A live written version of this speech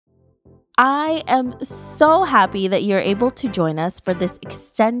I am so happy that you're able to join us for this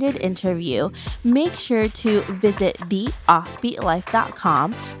extended interview. Make sure to visit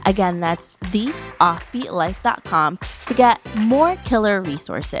theoffbeatlife.com. Again, that's theoffbeatlife.com to get more killer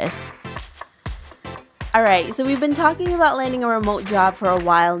resources. All right, so we've been talking about landing a remote job for a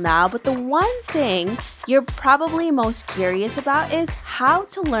while now, but the one thing you're probably most curious about is how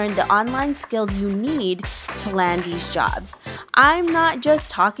to learn the online skills you need to land these jobs. I'm not just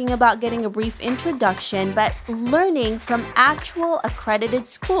talking about getting a brief introduction, but learning from actual accredited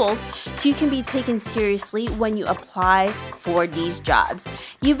schools so you can be taken seriously when you apply for these jobs.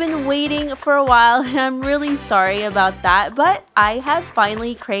 You've been waiting for a while, and I'm really sorry about that, but I have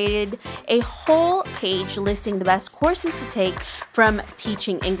finally created a whole page listing the best courses to take, from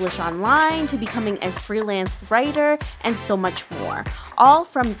teaching English online to becoming a freelance writer and so much more, all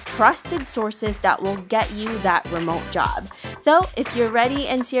from trusted sources that will get you that remote job. So if you're ready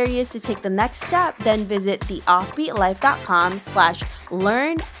and serious to take the next step, then visit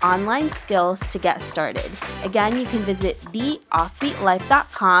theoffbeatlife.com/learn online skills to get started. Again, you can visit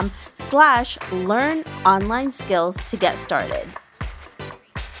theoffbeatlife.com/learn online skills to get started.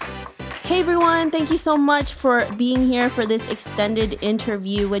 Hey everyone, thank you so much for being here for this extended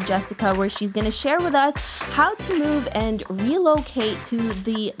interview with Jessica, where she's going to share with us how to move and relocate to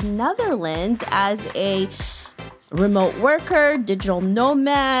the Netherlands as a remote worker, digital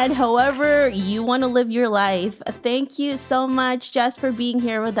nomad, however you want to live your life. Thank you so much, Jess, for being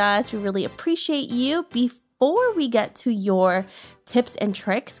here with us. We really appreciate you. Before we get to your tips and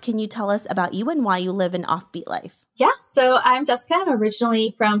tricks, can you tell us about you and why you live an offbeat life? Yeah, so I'm Jessica. I'm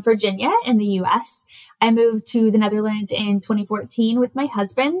originally from Virginia in the U.S. I moved to the Netherlands in 2014 with my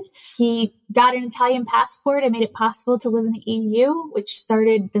husband. He got an Italian passport and made it possible to live in the EU, which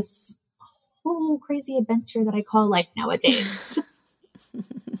started this whole crazy adventure that I call life nowadays.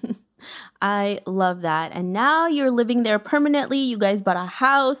 I love that. And now you're living there permanently. You guys bought a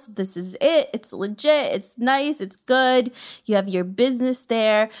house. This is it. It's legit. It's nice. It's good. You have your business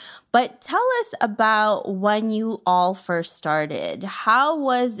there. But tell us about when you all first started. How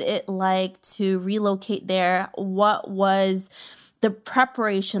was it like to relocate there? What was the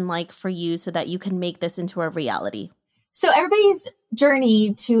preparation like for you so that you can make this into a reality? So everybody's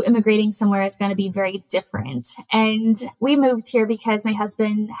journey to immigrating somewhere is going to be very different. And we moved here because my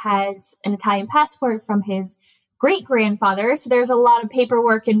husband has an Italian passport from his great-grandfather. So there's a lot of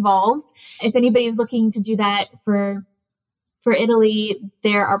paperwork involved. If anybody's looking to do that for Italy,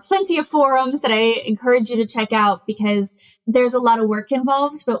 there are plenty of forums that I encourage you to check out, because there's a lot of work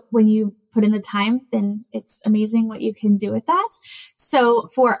involved. But when you put in the time, then it's amazing what you can do with that. So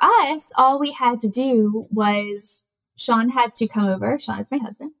for us, all we had to do was Sean had to come over. Sean is my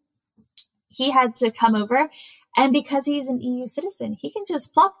husband. He had to come over. And because he's an EU citizen, he can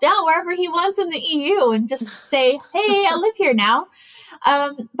just plop down wherever he wants in the EU and just say, hey, I live here now.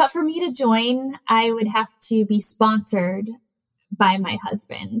 But for me to join, I would have to be sponsored by my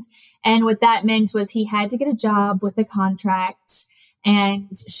husband. And what that meant was he had to get a job with a contract and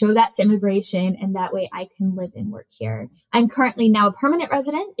show that to immigration, and that way I can live and work here. I'm currently now a permanent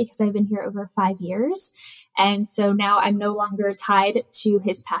resident because I've been here over 5 years. And so now I'm no longer tied to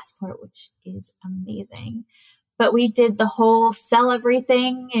his passport, which is amazing. But we did the whole sell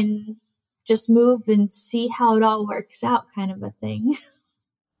everything and just move and see how it all works out kind of a thing.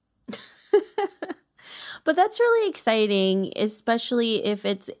 But that's really exciting, especially if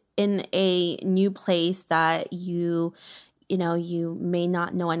it's in a new place that you may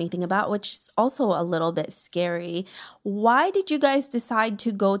not know anything about, which is also a little bit scary. Why did you guys decide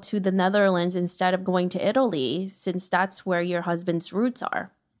to go to the Netherlands instead of going to Italy, since that's where your husband's roots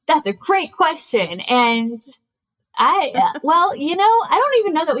are? That's a great question. And I don't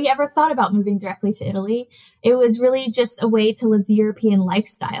even know that we ever thought about moving directly to Italy. It was really just a way to live the European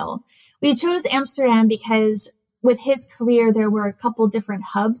lifestyle. We chose Amsterdam because with his career, there were a couple different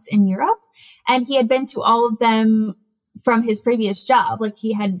hubs in Europe, and he had been to all of them from his previous job. Like,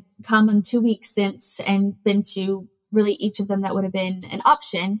 he had come on 2 weeks since and been to really each of them that would have been an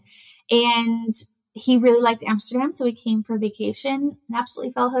option. And he really liked Amsterdam. So we came for vacation and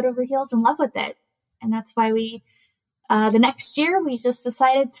absolutely fell head over heels in love with it. And that's why the next year, we just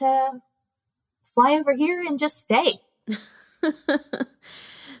decided to fly over here and just stay.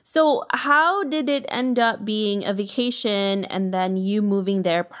 So how did it end up being a vacation and then you moving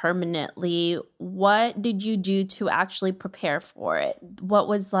there permanently? What did you do to actually prepare for it? What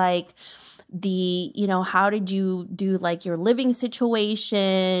was like how did you do like your living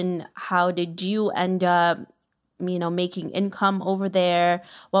situation? How did you end up, making income over there?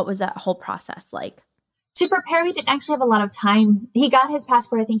 What was that whole process like? To prepare, we didn't actually have a lot of time. He got his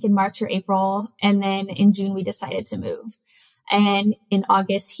passport, I think, in March or April. And then in June, we decided to move. And in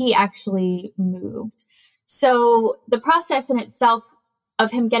August, he actually moved. So the process in itself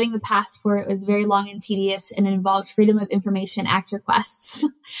of him getting the passport was very long and tedious, and it involves Freedom of Information Act requests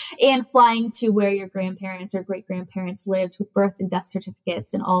and flying to where your grandparents or great grandparents lived with birth and death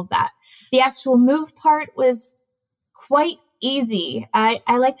certificates and all of that. The actual move part was quite easy. I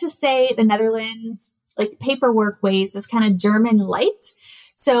like to say the Netherlands, like paperwork ways, is kind of German light.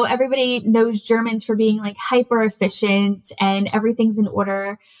 So everybody knows Germans for being like hyper efficient and everything's in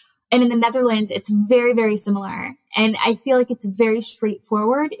order. And in the Netherlands, it's very, very similar. And I feel like it's very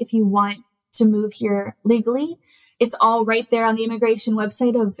straightforward if you want to move here legally. It's all right there on the immigration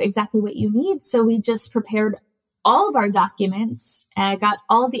website of exactly what you need. So we just prepared all of our documents, got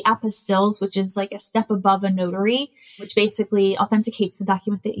all of the apostilles, which is like a step above a notary, which basically authenticates the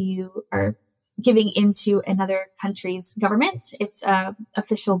document that you are giving into another country's government. It's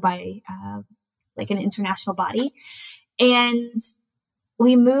official by like an international body. And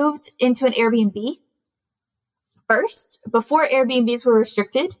we moved into an Airbnb first, before Airbnbs were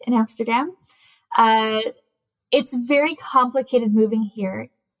restricted in Amsterdam. It's very complicated moving here,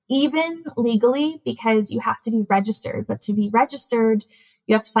 even legally, because you have to be registered. But to be registered,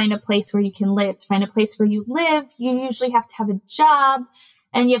 you have to find a place where you can live. To find a place where you live, you usually have to have a job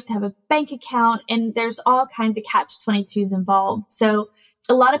and you have to have a bank account. And there's all kinds of catch-22s involved. So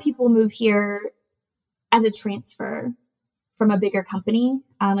a lot of people move here as a transfer from a bigger company,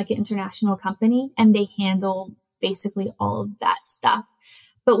 like an international company, and they handle basically all of that stuff.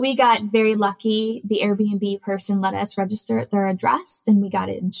 But we got very lucky. The Airbnb person let us register at their address, then we got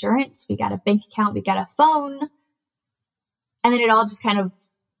insurance, we got a bank account, we got a phone, and then it all just kind of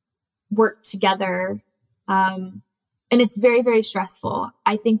worked together. And it's very, very stressful.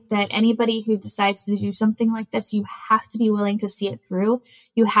 I think that anybody who decides to do something like this, you have to be willing to see it through.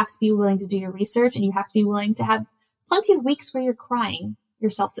 You have to be willing to do your research, and you have to be willing to have plenty of weeks where you're crying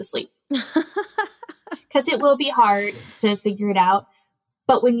yourself to sleep, because it will be hard to figure it out.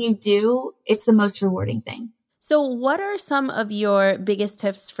 But when you do, it's the most rewarding thing. So what are some of your biggest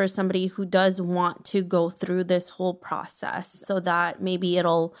tips for somebody who does want to go through this whole process so that maybe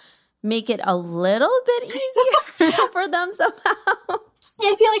it'll make it a little bit easier for them somehow?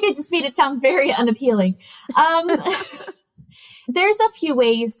 I feel like I just made it sound very unappealing. There's a few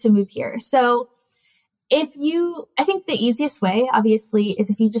ways to move here. So I think the easiest way, obviously, is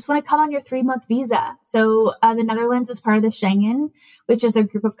if you just want to come on your 3-month visa. So the Netherlands is part of the Schengen, which is a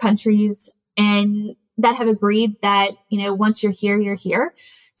group of countries and that have agreed that, once you're here, you're here.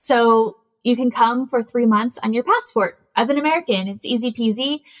 So you can come for 3 months on your passport as an American. It's easy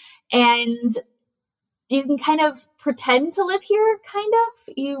peasy. And you can kind of pretend to live here, kind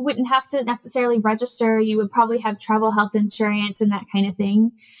of. You wouldn't have to necessarily register. You would probably have travel health insurance and that kind of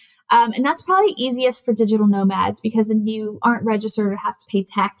thing. And that's probably easiest for digital nomads because then you aren't registered or have to pay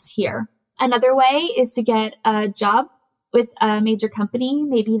tax here. Another way is to get a job with a major company.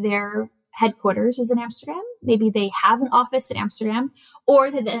 Maybe their headquarters is in Amsterdam. Maybe they have an office in Amsterdam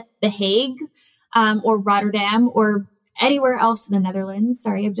or the Hague or Rotterdam or anywhere else in the Netherlands.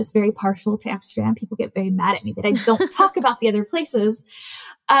 Sorry, I'm just very partial to Amsterdam. People get very mad at me that I don't talk about the other places.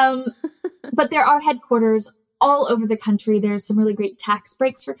 But there are headquarters all over the country. There's some really great tax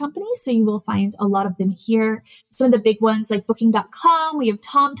breaks for companies. So you will find a lot of them here. Some of the big ones like Booking.com, we have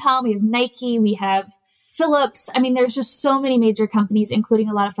TomTom, we have Nike, we have Philips. I mean, there's just so many major companies, including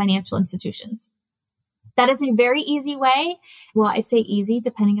a lot of financial institutions. That is a very easy way. Well, I say easy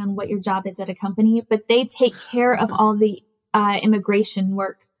depending on what your job is at a company, but they take care of all the immigration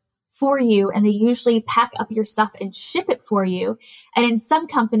work for you. And they usually pack up your stuff and ship it for you. And in some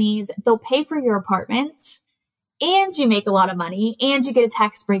companies, they'll pay for your apartment and you make a lot of money and you get a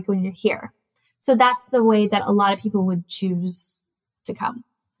tax break when you're here. So that's the way that a lot of people would choose to come.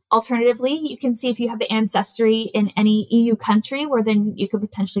 Alternatively, you can see if you have ancestry in any EU country where then you could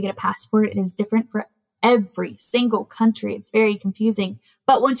potentially get a passport. It is different for every single country. It's very confusing.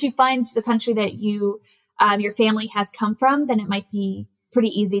 But once you find the country that your family has come from, then it might be pretty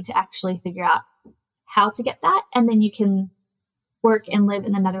easy to actually figure out how to get that. And then you can work and live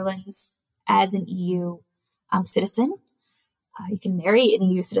in the Netherlands as an EU citizen. You can marry an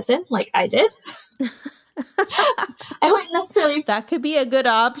EU citizen like I did. I wouldn't necessarily... That could be a good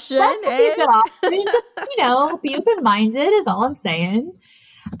option. That could be a good option. Just, be open-minded is all I'm saying.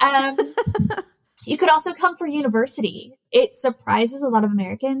 You could also come for university. It surprises a lot of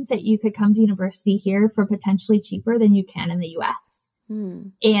Americans that you could come to university here for potentially cheaper than you can in the US.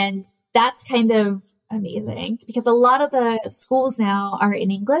 And that's kind of amazing because a lot of the schools now are in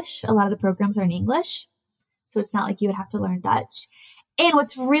English. A lot of the programs are in English. So it's not like you would have to learn Dutch. And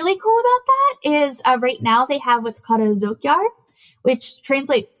what's really cool about that is right now they have what's called a zoekjaar, which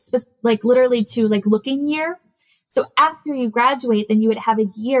translates like literally to like looking year. So after you graduate, then you would have a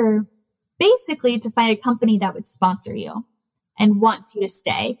year basically to find a company that would sponsor you and want you to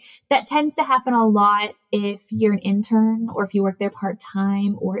stay. That tends to happen a lot if you're an intern or if you work there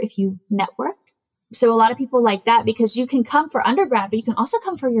part-time or if you network. So a lot of people like that because you can come for undergrad, but you can also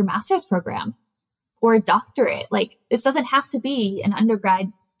come for your master's program or a doctorate. Like this doesn't have to be an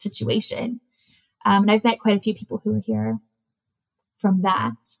undergrad situation. And I've met quite a few people who are here from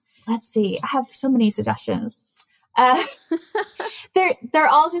that. Let's see. I have so many suggestions. They're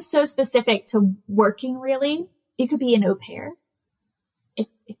all just so specific to working, really. You could be an au pair.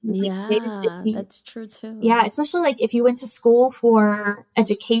 That's true too. Yeah, especially like if you went to school for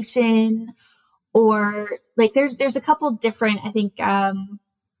education or like there's a couple different, I think,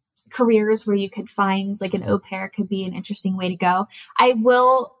 careers where you could find like an au pair could be an interesting way to go. I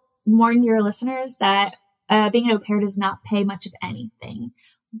will warn your listeners that being an au pair does not pay much of anything,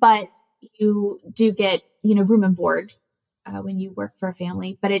 but you do get, room and board when you work for a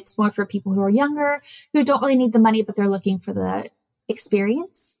family, but it's more for people who are younger, who don't really need the money, but they're looking for the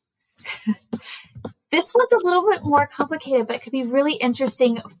experience. This one's a little bit more complicated, but it could be really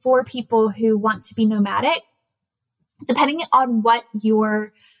interesting for people who want to be nomadic. Depending on what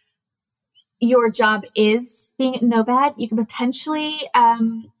your job is being a nomad, you can potentially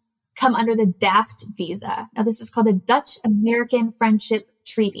come under the DAFT visa. Now, this is called the Dutch American Friendship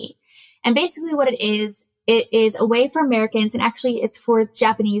Treaty. And basically what it is a way for Americans, and actually it's for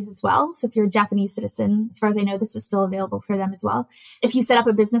Japanese as well. So if you're a Japanese citizen, as far as I know, this is still available for them as well. If you set up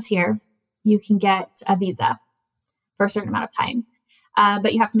a business here, you can get a visa for a certain amount of time.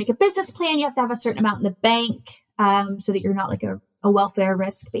 But you have to make a business plan. You have to have a certain amount in the bank so that you're not like a welfare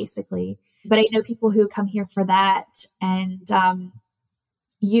risk, basically. But I know people who come here for that, and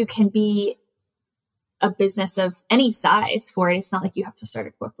you can be a business of any size for it. It's not like you have to start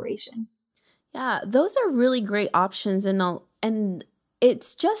a corporation. Yeah, those are really great options, and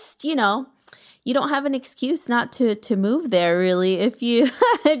it's just, you don't have an excuse not to move there, really. If you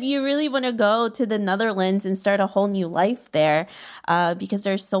if you really want to go to the Netherlands and start a whole new life there, because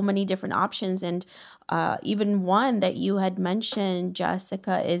there's so many different options. And even one that you had mentioned,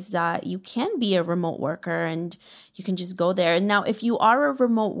 Jessica, is that you can be a remote worker and you can just go there. And now, if you are a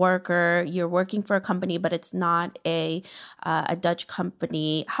remote worker, you're working for a company, but it's not a Dutch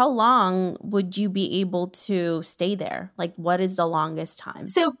company, how long would you be able to stay there? Like, what is the longest time?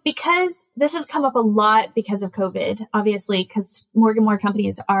 So because this has come up a lot because of COVID, obviously, because more and more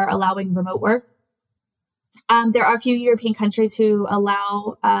companies are allowing remote work. There are a few European countries who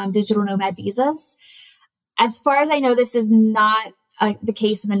allow digital nomad visas. As far as I know, this is not the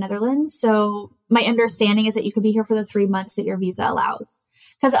case in the Netherlands. So my understanding is that you could be here for the 3 months that your visa allows.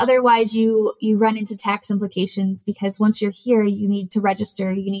 Because otherwise you run into tax implications, because once you're here, you need to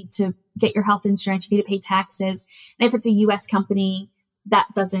register, you need to get your health insurance, you need to pay taxes. And if it's a US company, that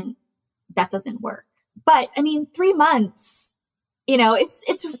doesn't work. But I mean, 3 months,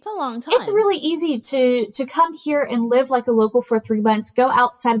 it's a long time. It's really easy to come here and live like a local for 3 months, go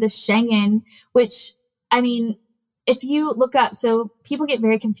outside of the Schengen, which, I mean, if you look up, so people get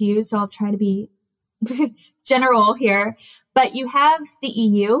very confused, so I'll try to be general here, but you have the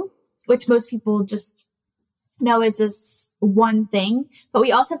EU, which most people just know is this one thing, but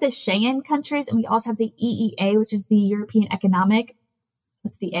we also have the Schengen countries, and we also have the EEA, which is the European Economic,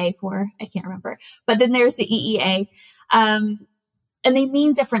 what's the A for? I can't remember, but then there's the EEA, and they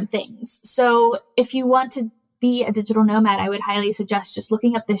mean different things. So if you want to be a digital nomad, I would highly suggest just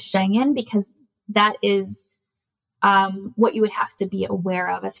looking up the Schengen, because that is what you would have to be aware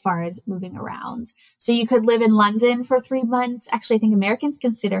of as far as moving around. So you could live in London for 3 months. Actually, I think Americans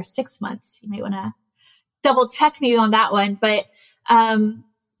can stay there 6 months. You might want to double check me on that one. But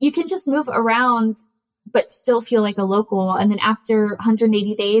you can just move around, but still feel like a local. And then after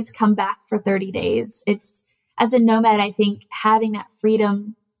 180 days, come back for 30 days. As a nomad, I think having that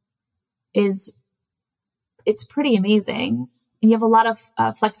freedom it's pretty amazing. And you have a lot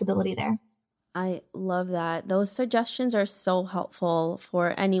of flexibility there. I love that. Those suggestions are so helpful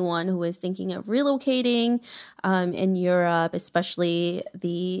for anyone who is thinking of relocating in Europe, especially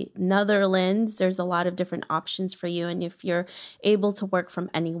the Netherlands. There's a lot of different options for you. And if you're able to work from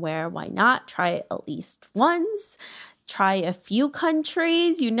anywhere, why not try it at least once? Try a few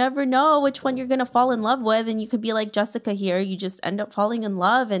countries. You never know which one you're going to fall in love with. And you could be like Jessica here. You just end up falling in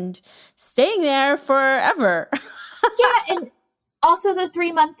love and staying there forever. Yeah. And also the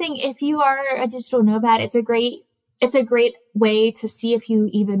 3 month thing, if you are a digital nomad, it's a great way to see if you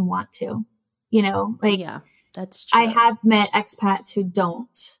even want to, Yeah. That's true. I have met expats who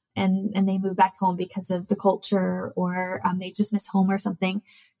don't, and they move back home because of the culture, or they just miss home or something.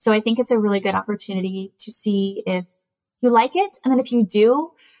 So I think it's a really good opportunity to see if you like it. And then if you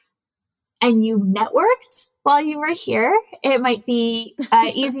do, and you networked while you were here, it might be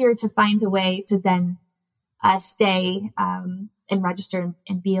easier to find a way to then stay and register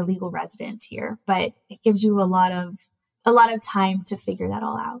and be a legal resident here. But it gives you a lot of time to figure that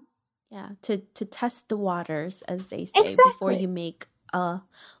all out. Yeah, to test the waters, as they say, exactly. before you make a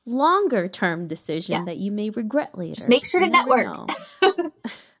longer term decision that you may regret later. Just make sure to network.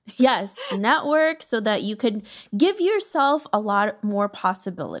 Yes, network so that you could give yourself a lot more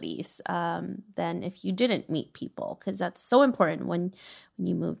possibilities than if you didn't meet people, because that's so important when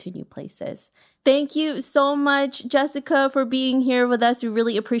you move to new places. Thank you so much, Jessica, for being here with us. We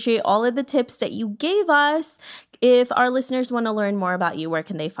really appreciate all of the tips that you gave us. If our listeners want to learn more about you, where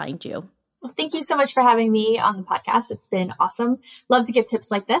can they find you? Well, thank you so much for having me on the podcast. It's been awesome. Love to give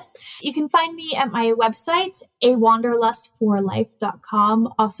tips like this. You can find me at my website,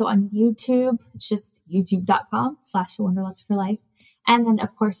 awanderlustforlife.com. Also on YouTube, it's just youtube.com/awanderlustforlife. And then,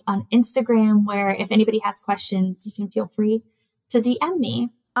 of course, on Instagram, where if anybody has questions, you can feel free to DM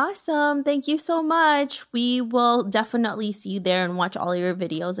me. Awesome. Thank you so much. We will definitely see you there and watch all your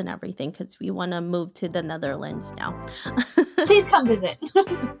videos and everything, because we want to move to the Netherlands now. Please come visit.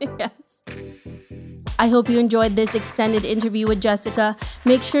 Yes. I hope you enjoyed this extended interview with Jessica.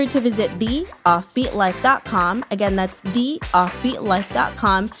 Make sure to visit theoffbeatlife.com. Again, that's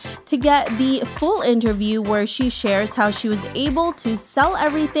theoffbeatlife.com to get the full interview where she shares how she was able to sell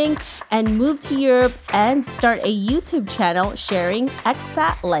everything and move to Europe and start a YouTube channel sharing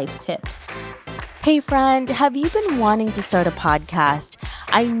expat life tips. Hey friend, have you been wanting to start a podcast?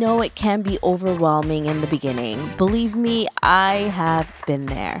 I know it can be overwhelming in the beginning. Believe me, I have been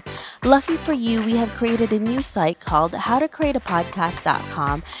there. Lucky for you, we have created a new site called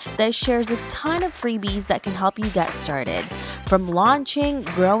howtocreateapodcast.com that shares a ton of freebies that can help you get started. From launching,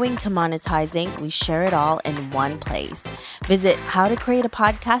 growing to monetizing, we share it all in one place. Visit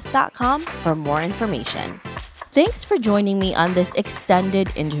howtocreateapodcast.com for more information. Thanks for joining me on this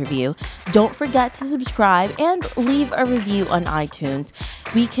extended interview. Don't forget to subscribe and leave a review on iTunes.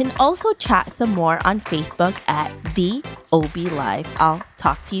 We can also chat some more on Facebook at The OB Life. I'll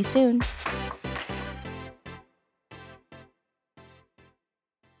talk to you soon.